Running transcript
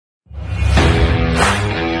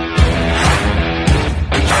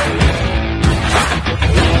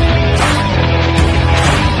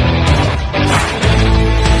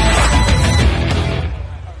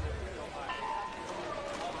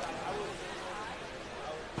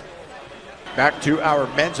Back to our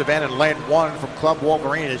men's event in lane 1 from Club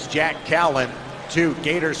Wolverine is Jack Callan. 2,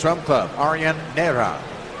 Gator Swim Club, Aryan Nehra.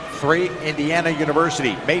 3, Indiana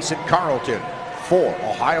University, Mason Carlton. 4,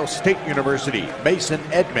 Ohio State University, Mason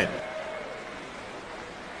Edmond.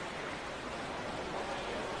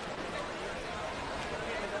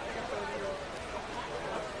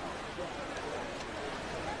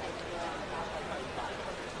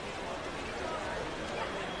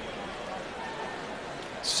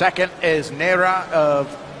 Second is Nehra of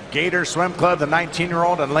Gator Swim Club, the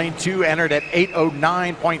 19-year-old in lane 2, entered at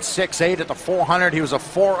 8:09.68 at the 400. He was a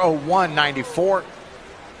 4:01.94.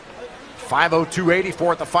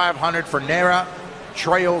 5:02.84 at the 500 for Nehra.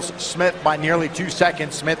 Trails Smith by nearly 2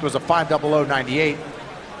 seconds. Smith was a 5:00.98.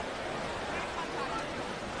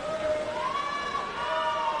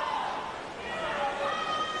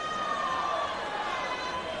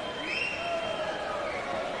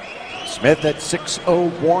 Smith at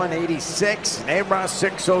 6:01.86. Nehra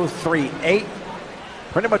 6:03.8.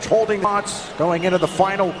 Pretty much holding spots going into the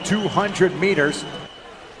final 200 meters.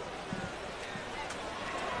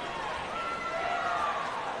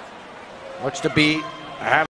 Looks to be